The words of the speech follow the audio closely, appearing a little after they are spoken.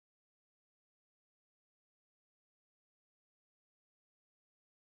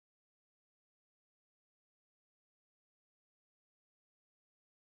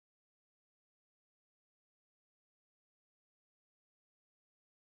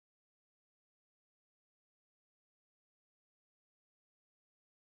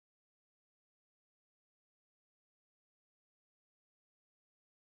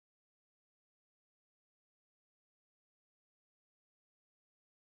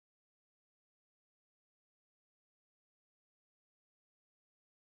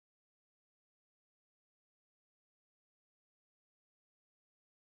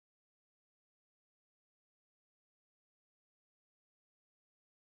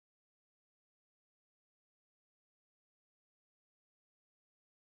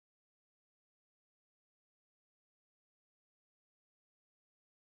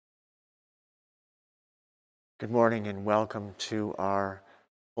Good morning and welcome to our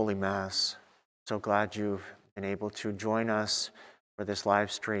Holy Mass. So glad you've been able to join us for this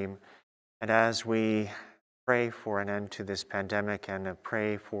live stream. And as we pray for an end to this pandemic and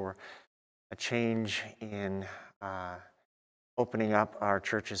pray for a change in opening up our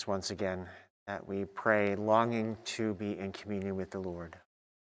churches once again, that we pray longing to be in communion with the Lord.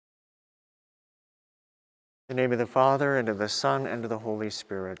 In the name of the Father, and of the Son, and of the Holy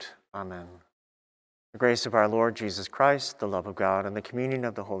Spirit. Amen. The grace of our Lord Jesus Christ, the love of God, and the communion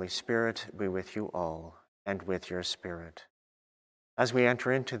of the Holy Spirit be with you all, and with your spirit. As we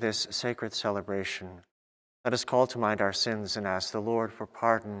enter into this sacred celebration, let us call to mind our sins and ask the Lord for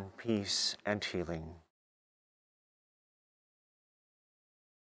pardon, peace, and healing.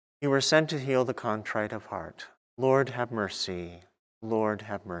 You were sent to heal the contrite of heart. Lord, have mercy. Lord,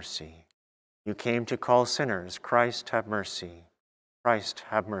 have mercy. You came to call sinners. Christ, have mercy. Christ,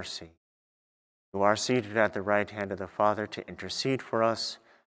 have mercy. You are seated at the right hand of the Father to intercede for us.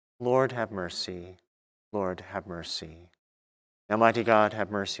 Lord, have mercy. Lord, have mercy. Almighty God,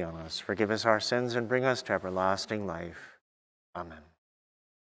 have mercy on us. Forgive us our sins and bring us to everlasting life. Amen.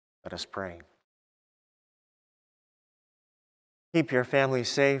 Let us pray. Keep your family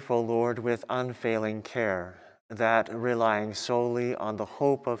safe, O Lord, with unfailing care, that, relying solely on the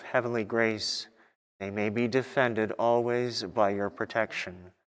hope of heavenly grace, they may be defended always by your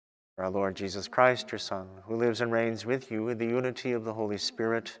protection. For our Lord Jesus Christ, your Son, who lives and reigns with you in the unity of the Holy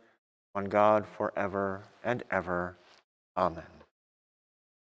Spirit, one God, forever and ever. Amen.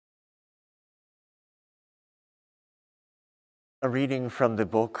 A reading from the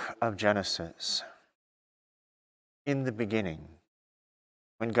book of Genesis. In the beginning,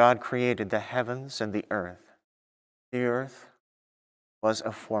 when God created the heavens and the earth was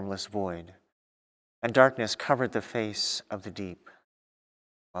a formless void, and darkness covered the face of the deep,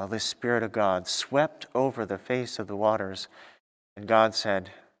 while the Spirit of God swept over the face of the waters. And God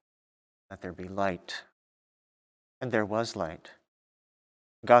said, "Let there be light." And there was light.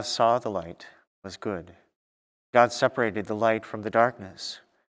 God saw the light was good. God separated the light from the darkness.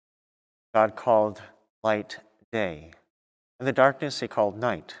 God called light day, and the darkness he called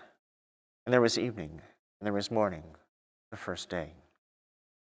night. And there was evening, and there was morning, the first day.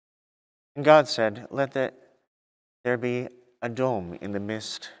 And God said, "Let there be a dome in the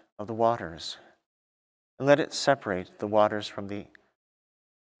midst of the waters, and let it separate the waters from the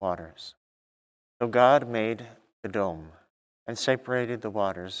waters." So God made the dome, and separated the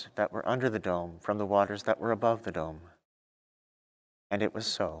waters that were under the dome from the waters that were above the dome. And it was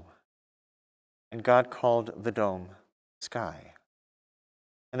so. And God called the dome sky.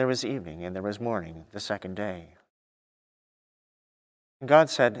 And there was evening, and there was morning, the second day. And God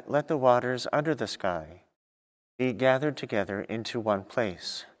said, "Let the waters under the sky be gathered together into one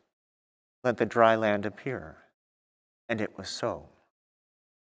place. Let the dry land appear." And it was so.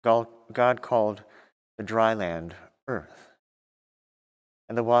 God called the dry land earth.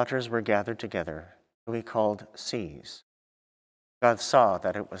 And the waters were gathered together, who he called seas. God saw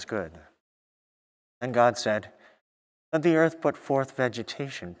that it was good. And God said, "Let the earth put forth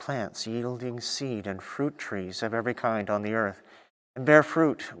vegetation, plants yielding seed, and fruit trees of every kind on the earth, and bear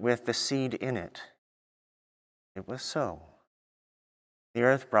fruit with the seed in it." It was so. The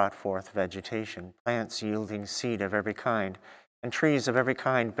earth brought forth vegetation, plants yielding seed of every kind, and trees of every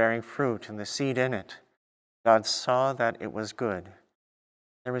kind bearing fruit and the seed in it. God saw that it was good.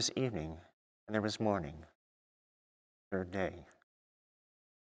 There was evening, and there was morning, third day.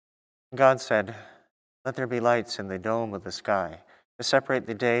 God said, "Let there be lights in the dome of the sky to separate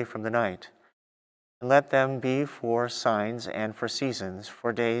the day from the night, and let them be for signs and for seasons,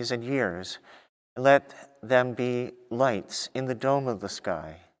 for days and years, and let them be lights in the dome of the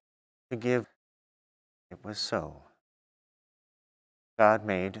sky to give." It was so. God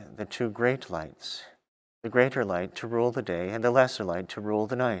made the two great lights, the greater light to rule the day and the lesser light to rule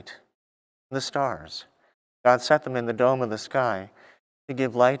the night, and the stars. God set them in the dome of the sky to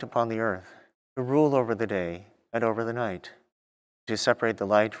give light upon the earth, to rule over the day and over the night, to separate the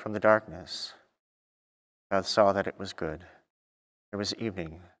light from the darkness. God saw that it was good. There was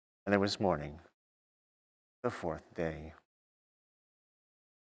evening, and there was morning, the fourth day.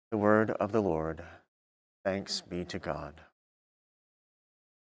 The word of the Lord. Thanks be to God.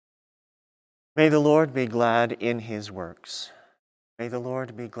 May the Lord be glad in his works. May the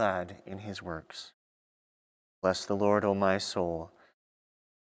Lord be glad in his works. Bless the Lord, O my soul.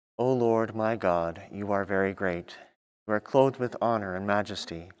 O Lord, my God, you are very great. You are clothed with honor and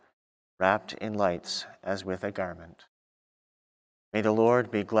majesty, wrapped in lights as with a garment. May the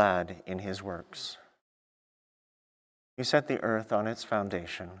Lord be glad in his works. You set the earth on its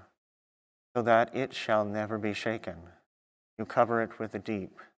foundation. so that it shall never be shaken. You cover it with the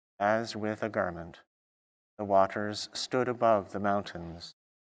deep, as with a garment. The waters stood above the mountains.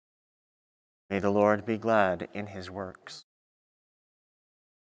 May the Lord be glad in his works.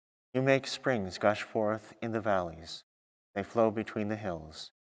 You make springs gush forth in the valleys. They flow between the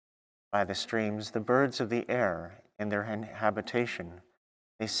hills. By the streams, the birds of the air, in their habitation,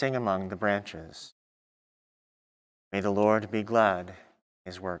 they sing among the branches. May the Lord be glad in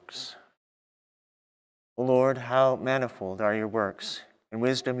his works. O Lord, how manifold are your works. In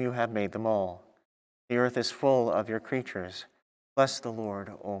wisdom you have made them all. The earth is full of your creatures. Bless the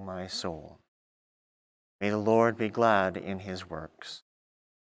Lord, O my soul. May the Lord be glad in his works.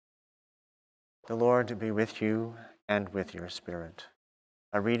 The Lord be with you and with your spirit.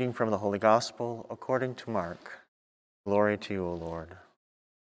 A reading from the Holy Gospel according to Mark. Glory to you, O Lord.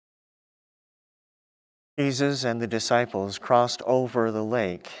 Jesus and the disciples crossed over the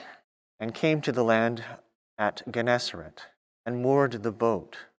lake and came to the land at Gennesaret and moored the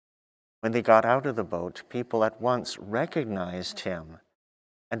boat. When they got out of the boat, people at once recognized him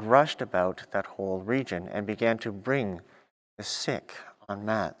and rushed about that whole region and began to bring the sick on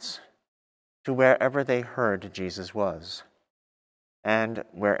mats to wherever they heard Jesus was. And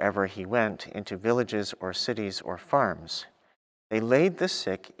wherever he went, into villages or cities or farms, they laid the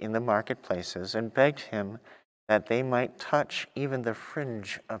sick in the marketplaces and begged him that they might touch even the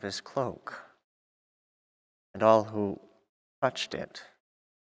fringe of his cloak. And all who touched it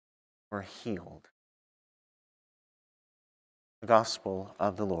were healed. The Gospel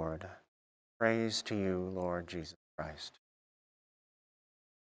of the Lord. Praise to you, Lord Jesus Christ.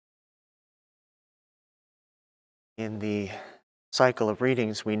 In the cycle of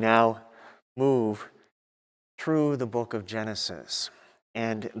readings, we now move through the book of Genesis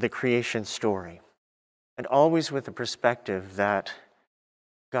and the creation story, and always with the perspective that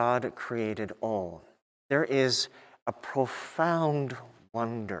God created all. There is a profound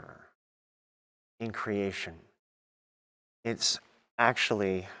wonder in creation. It's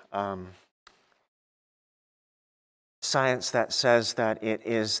actually science that says that it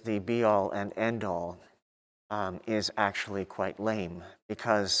is the be-all and end-all is actually quite lame,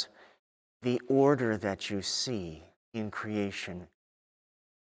 because the order that you see in creation,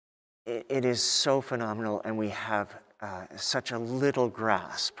 it is so phenomenal, and we have such a little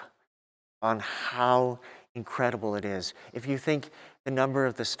grasp on how incredible it is. If you think the number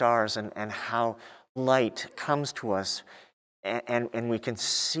of the stars and how light comes to us, and we can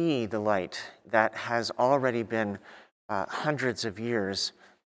see the light that has already been hundreds of years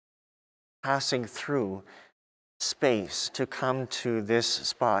passing through space to come to this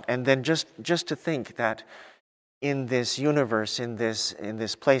spot. And then just to think that in this universe, in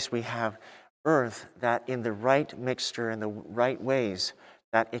this place, we have Earth that in the right mixture, in the right ways,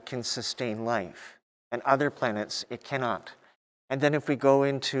 that it can sustain life. And other planets, it cannot. And then if we go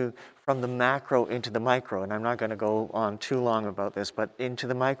from the macro into the micro, and I'm not going to go on too long about this, but into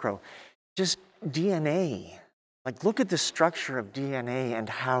the micro, just DNA. Like, look at the structure of DNA and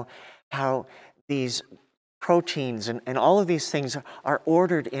how these proteins and all of these things are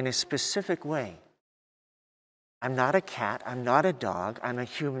ordered in a specific way. I'm not a cat, I'm not a dog, I'm a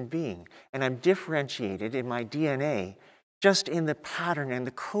human being. And I'm differentiated in my DNA just in the pattern and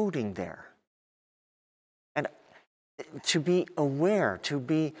the coding there. And to be aware,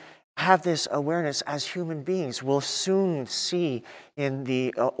 have this awareness as human beings, we'll soon see in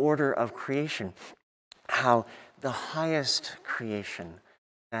the order of creation how the highest creation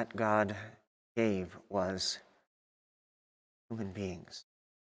that God gave was human beings.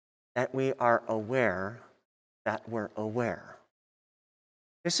 That we are aware that we're aware.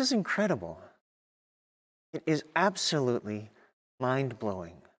 This is incredible. It is absolutely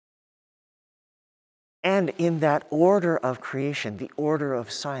mind-blowing. And in that order of creation, the order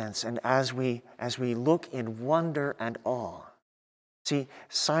of science, and as we look in wonder and awe, see,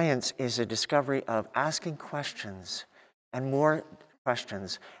 science is a discovery of asking questions and more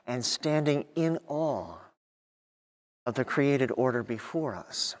questions and standing in awe of the created order before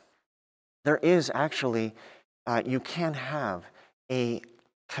us. There is actually, you can have a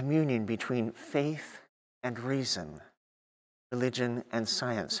communion between faith and reason, religion and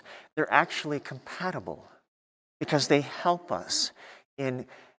science. They're actually compatible because they help us in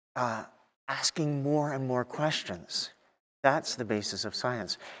asking more and more questions. That's the basis of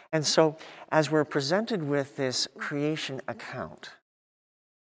science. And so as we're presented with this creation account,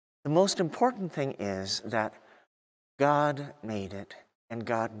 the most important thing is that God made it, and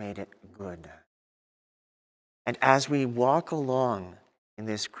God made it good. And as we walk along in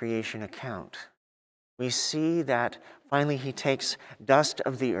this creation account, we see that finally he takes dust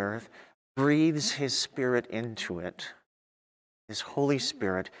of the earth, breathes his Spirit into it, his Holy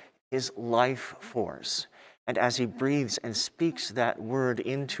Spirit, his life force. And as he breathes and speaks that word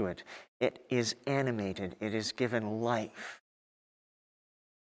into it, it is animated, it is given life.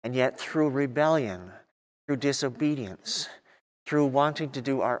 And yet through rebellion, through disobedience, through wanting to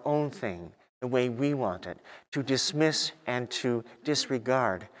do our own thing the way we want it, to dismiss and to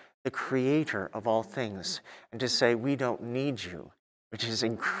disregard the creator of all things, and to say, we don't need you, which is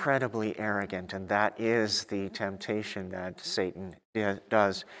incredibly arrogant, and that is the temptation that Satan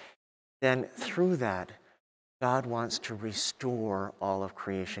does, then through that, God wants to restore all of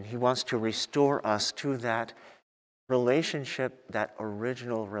creation. He wants to restore us to that relationship, that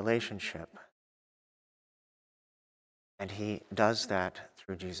original relationship. And he does that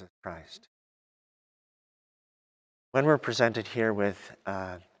through Jesus Christ. When we're presented here with,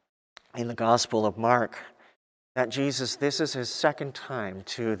 in the Gospel of Mark, that Jesus, this is his second time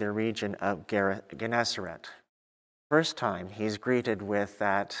to the region of Gennesaret. First time, he's greeted with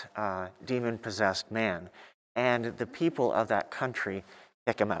that demon-possessed man, and the people of that country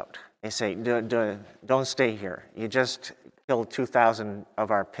kick him out. They say, don't stay here. You just killed 2,000 of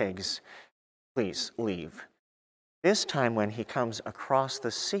our pigs. Please leave. This time when he comes across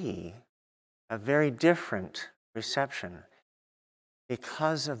the sea, a very different reception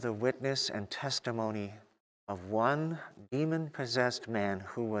because of the witness and testimony of one demon-possessed man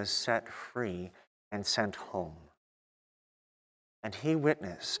who was set free and sent home. And he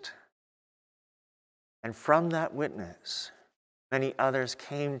witnessed. And from that witness, many others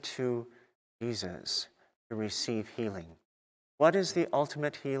came to Jesus to receive healing. What is the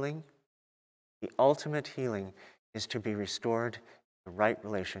ultimate healing? The ultimate healing is to be restored to the right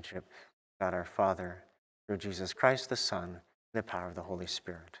relationship with God our Father through Jesus Christ the Son and the power of the Holy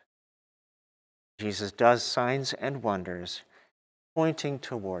Spirit. Jesus does signs and wonders pointing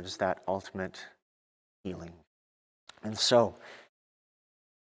towards that ultimate healing. And so,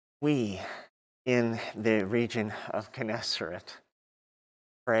 we in the region of Gennesaret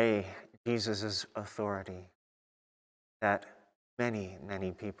pray Jesus' authority that many,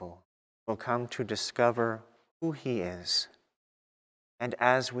 many people will come to discover who he is. And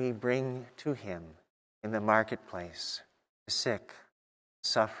as we bring to him in the marketplace the sick,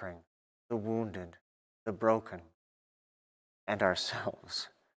 suffering, the wounded, the broken, and ourselves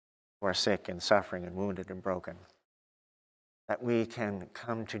who are sick and suffering and wounded and broken, that we can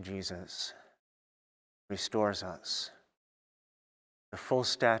come to Jesus, restores us, the full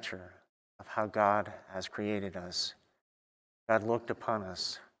stature of how God has created us. God looked upon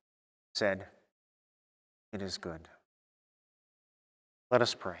us, said, "It is good." Let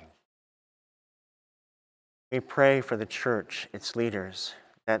us pray. We pray for the church, its leaders,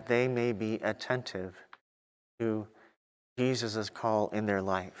 that they may be attentive to Jesus' call in their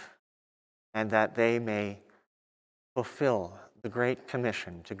life, and that they may fulfill the Great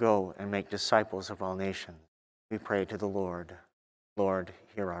Commission to go and make disciples of all nations. We pray to the Lord. Lord,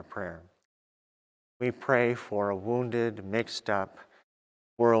 hear our prayer. We pray for a wounded, mixed up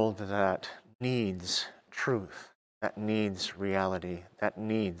world that needs truth, that needs reality, that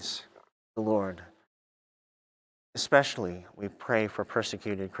needs the Lord. Especially, we pray for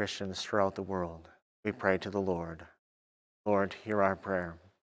persecuted Christians throughout the world. We pray to the Lord. Lord, hear our prayer.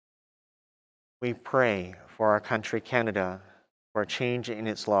 We pray for our country, Canada, for a change in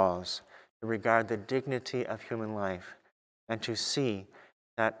its laws, to regard the dignity of human life, and to see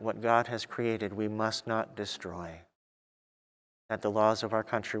that what God has created we must not destroy. That the laws of our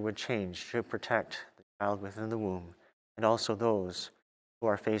country would change to protect the child within the womb, and also those who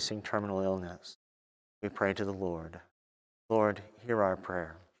are facing terminal illness. We pray to the Lord. Lord, hear our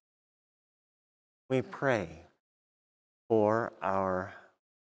prayer. We pray for our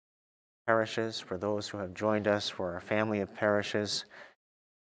parishes, for those who have joined us, for our family of parishes,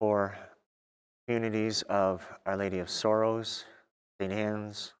 for communities of Our Lady of Sorrows, St.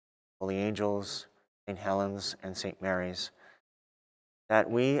 Anne's, Holy Angels, St. Helens, and St. Mary's, that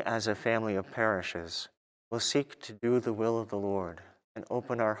we as a family of parishes will seek to do the will of the Lord and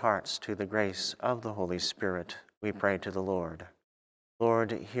open our hearts to the grace of the Holy Spirit. We pray to the Lord.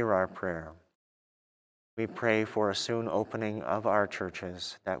 Lord, hear our prayer. We pray for a soon opening of our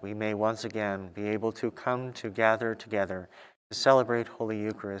churches, that we may once again be able to come to gather together to celebrate Holy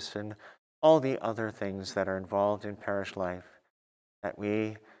Eucharist and all the other things that are involved in parish life, that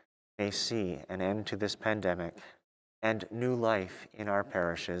we may see an end to this pandemic and new life in our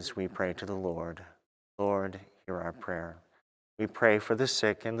parishes. We pray to the Lord. Lord, hear our prayer. We pray for the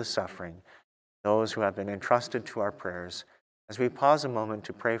sick and the suffering, those who have been entrusted to our prayers, as we pause a moment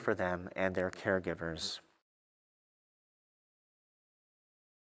to pray for them and their caregivers.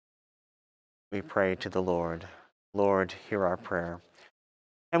 We pray to the Lord. Lord, hear our prayer.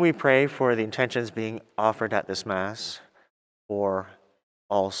 And we pray for the intentions being offered at this Mass, for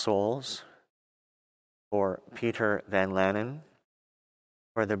all souls, for Peter Van Lannen,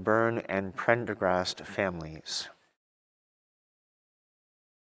 for the Byrne and Prendergast families.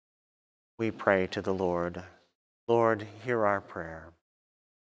 We pray to the Lord. Lord, hear our prayer.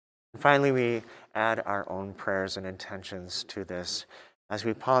 And finally, we add our own prayers and intentions to this as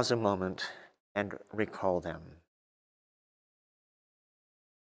we pause a moment and recall them.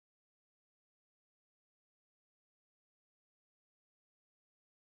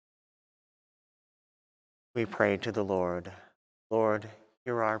 We pray to the Lord. Lord,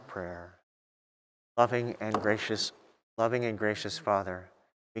 hear our prayer. Loving and gracious Father,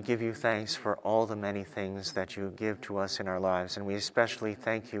 we give you thanks for all the many things that you give to us in our lives, and we especially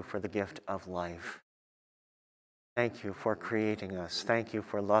thank you for the gift of life. Thank you for creating us. Thank you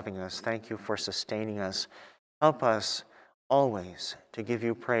for loving us. Thank you for sustaining us. Help us always to give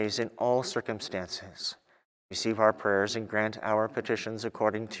you praise in all circumstances. Receive our prayers and grant our petitions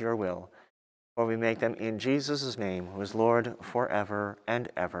according to your will, for we make them in Jesus' name, who is Lord forever and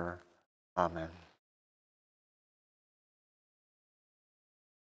ever. Amen.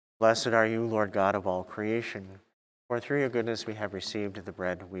 Blessed are you, Lord God of all creation, for through your goodness we have received the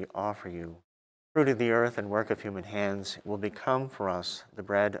bread we offer you. Fruit of the earth and work of human hands will become for us the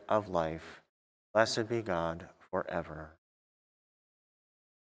bread of life. Blessed be God forever.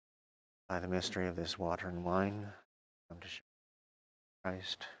 By the mystery of this water and wine, come to show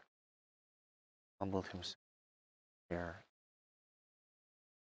Christ humbled himself here.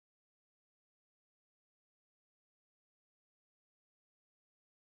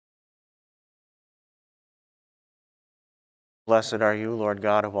 Blessed are you, Lord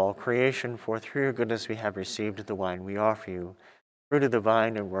God of all creation, for through your goodness we have received the wine we offer you. Fruit of the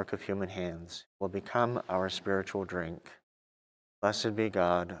vine and work of human hands will become our spiritual drink. Blessed be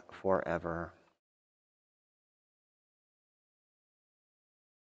God forever.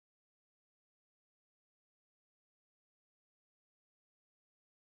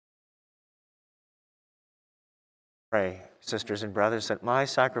 Pray, sisters and brothers, that my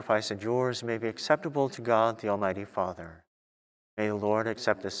sacrifice and yours may be acceptable to God, the Almighty Father. May the Lord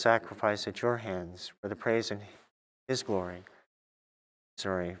accept this sacrifice at your hands for the praise and his glory,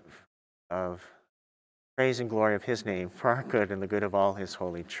 of praise and glory of his name, for our good and the good of all his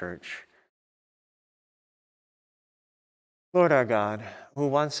holy church. Lord our God, who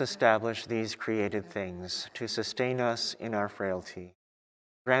once established these created things to sustain us in our frailty,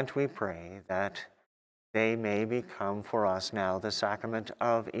 grant, we pray, that they may become for us now the sacrament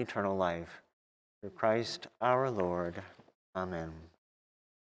of eternal life. Through Christ our Lord. Amen.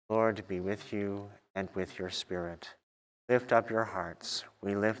 Lord, be with you and with your spirit. Lift up your hearts.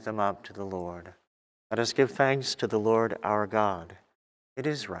 We lift them up to the Lord. Let us give thanks to the Lord our God. It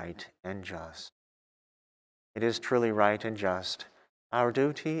is right and just. It is truly right and just, our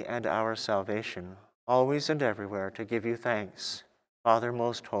duty and our salvation, always and everywhere to give you thanks, Father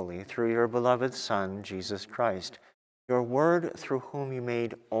most holy, through your beloved Son, Jesus Christ, your Word through whom you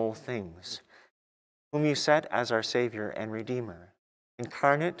made all things, whom you set as our Savior and Redeemer,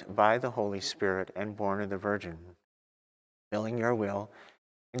 incarnate by the Holy Spirit and born of the Virgin, filling your will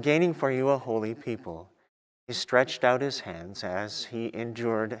and gaining for you a holy people. He stretched out his hands as he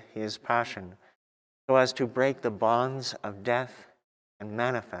endured his passion, so as to break the bonds of death and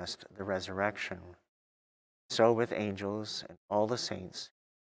manifest the resurrection. So with angels and all the saints,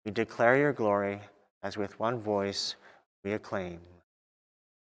 we declare your glory as with one voice we acclaim.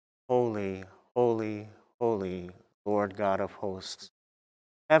 Holy, holy, holy, Lord God of hosts,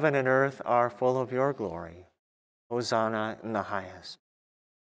 heaven and earth are full of your glory. Hosanna in the highest.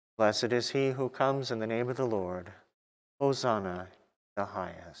 Blessed is he who comes in the name of the Lord. Hosanna in the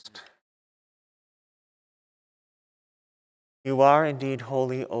highest. You are indeed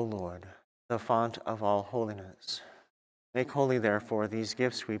holy, O Lord, the font of all holiness. Make holy, therefore, these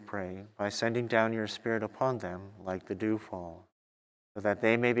gifts, we pray, by sending down your Spirit upon them like the dewfall, so that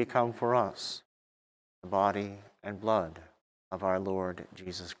they may become for us the body and blood of our Lord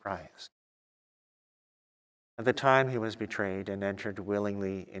Jesus Christ. At the time he was betrayed and entered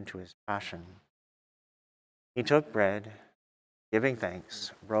willingly into his passion, he took bread, giving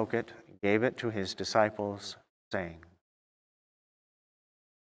thanks, broke it, gave it to his disciples, saying,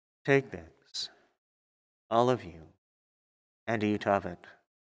 "Take this, all of you, and eat of it.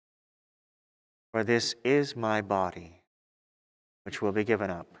 For this is my body, which will be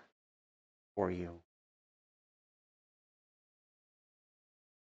given up for you."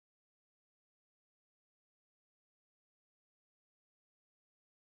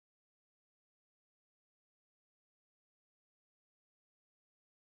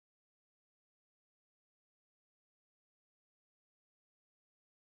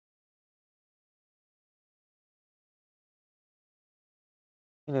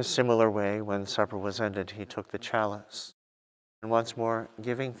 In a similar way, when supper was ended, he took the chalice, and once more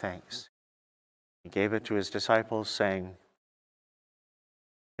giving thanks, he gave it to his disciples, saying,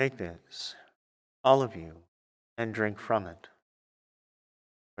 "Take this, all of you, and drink from it,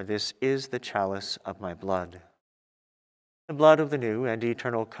 for this is the chalice of my blood, the blood of the new and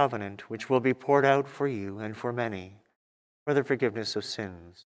eternal covenant, which will be poured out for you and for many, for the forgiveness of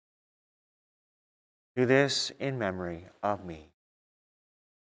sins. Do this in memory of me."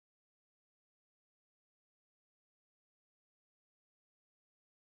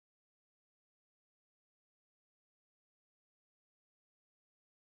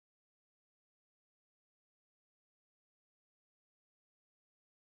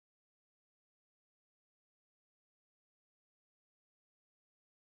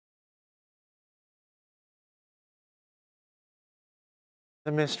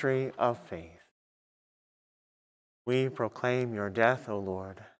 The mystery of faith. We proclaim your death, O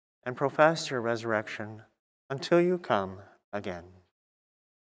Lord, and profess your resurrection until you come again.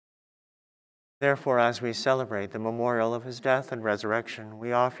 Therefore, as we celebrate the memorial of his death and resurrection,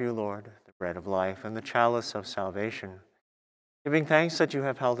 we offer you, Lord, the bread of life and the chalice of salvation, giving thanks that you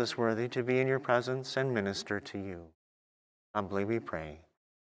have held us worthy to be in your presence and minister to you. Humbly we pray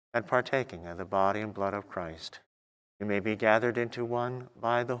that, partaking of the body and blood of Christ, we may be gathered into one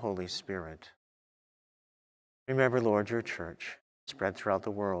by the Holy Spirit. Remember, Lord, your church, spread throughout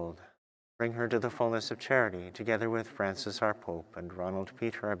the world. Bring her to the fullness of charity, together with Francis our Pope, and Ronald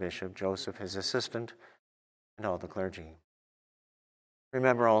Peter our Bishop, Joseph his assistant, and all the clergy.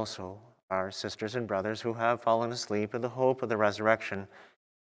 Remember also our sisters and brothers who have fallen asleep in the hope of the resurrection, and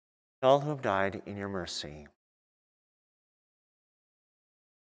all who have died in your mercy.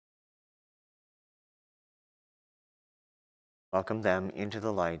 Welcome them into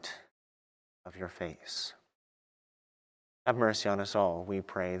the light of your face. Have mercy on us all, we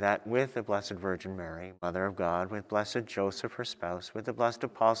pray, that with the Blessed Virgin Mary, Mother of God, with blessed Joseph, her spouse, with the blessed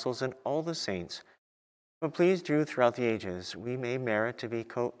apostles and all the saints who have pleased you throughout the ages, we may merit to be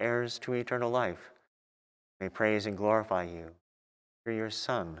co-heirs to eternal life. May praise and glorify you through your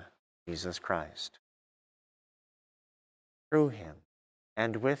Son, Jesus Christ. Through him,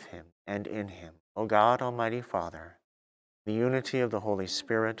 and with him, and in him, O God, Almighty Father, the unity of the Holy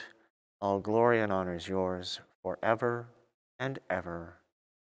Spirit, all glory and honor is yours forever and ever.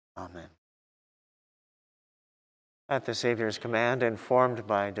 Amen. At the Savior's command, and formed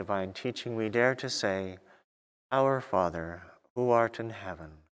by divine teaching, we dare to say, Our Father, who art in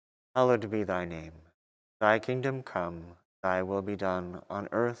heaven, hallowed be thy name. Thy kingdom come, thy will be done, on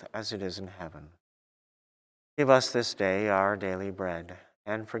earth as it is in heaven. Give us this day our daily bread,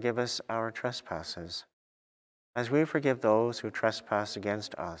 and forgive us our trespasses, as we forgive those who trespass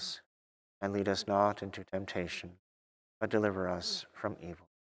against us. And lead us not into temptation, but deliver us from evil.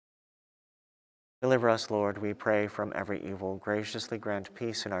 Deliver us, Lord, we pray, from every evil. Graciously grant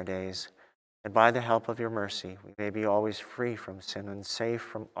peace in our days, that by the help of your mercy we may be always free from sin and safe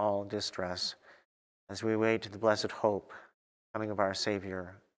from all distress, as we wait the blessed hope, coming of our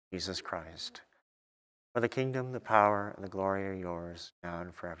Savior, Jesus Christ. For the kingdom, the power, and the glory are yours, now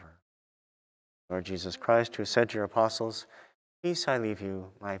and forever. Lord Jesus Christ, who said to your apostles, Peace I leave you,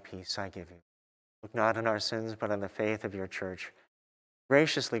 my peace I give you. Look not on our sins, but on the faith of your church.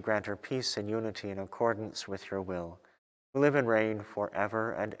 Graciously grant her peace and unity in accordance with your will, who live and reign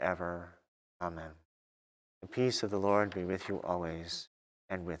forever and ever. Amen. The peace of the Lord be with you always,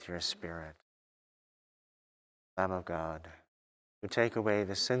 and with your spirit. Lamb of God, who take away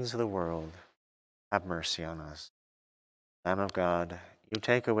the sins of the world, have mercy on us. Lamb of God, you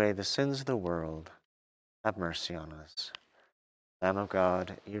take away the sins of the world, have mercy on us. Lamb of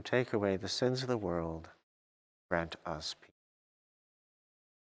God, you take away the sins of the world, grant us peace.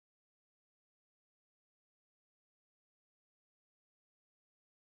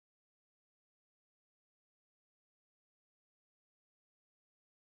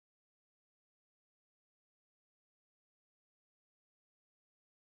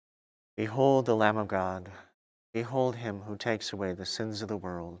 Behold the Lamb of God. Behold him who takes away the sins of the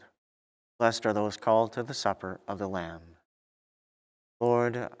world. Blessed are those called to the supper of the Lamb.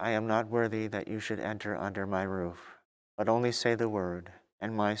 Lord, I am not worthy that you should enter under my roof, but only say the word,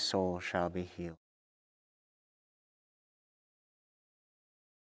 and my soul shall be healed.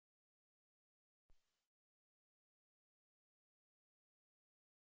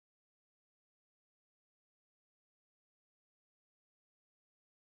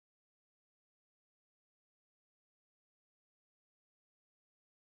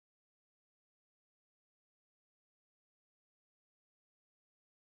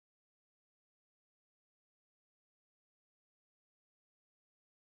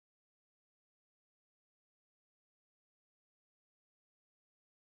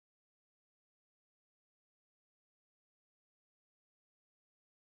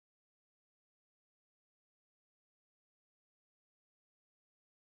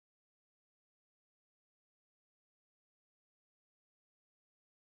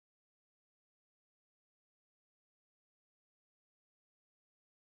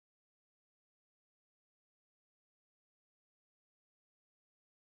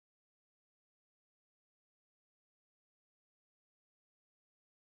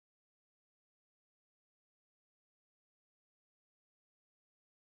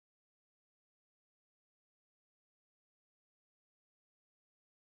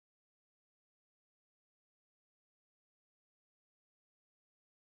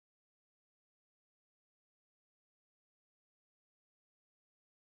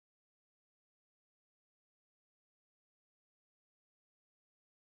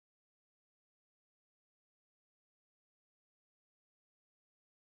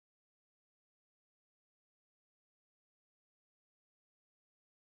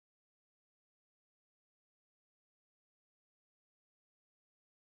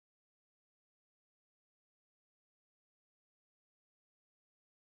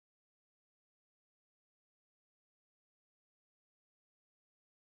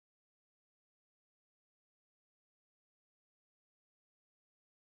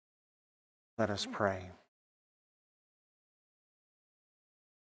 Let us pray.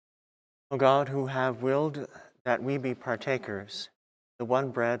 O God, who have willed that we be partakers, the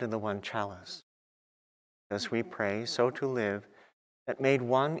one bread and the one chalice, as we pray, so to live, that made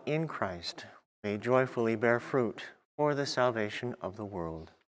one in Christ, may joyfully bear fruit for the salvation of the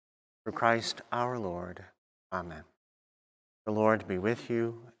world. Through Christ our Lord. Amen. The Lord be with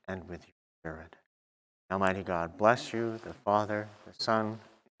you and with your spirit. Almighty God bless you, the Father, the Son,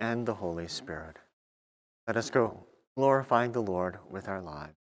 and the Holy Spirit. Let us go, glorifying the Lord with our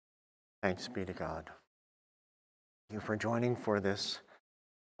lives. Thanks be to God. Thank you for joining for this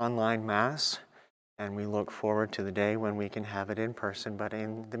online Mass, and we look forward to the day when we can have it in person. But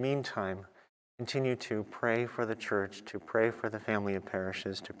in the meantime, continue to pray for the Church, to pray for the family of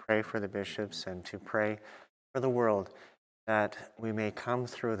parishes, to pray for the bishops, and to pray for the world, that we may come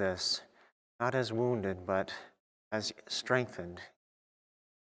through this, not as wounded, but as strengthened.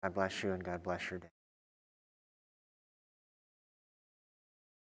 God bless you and God bless your day.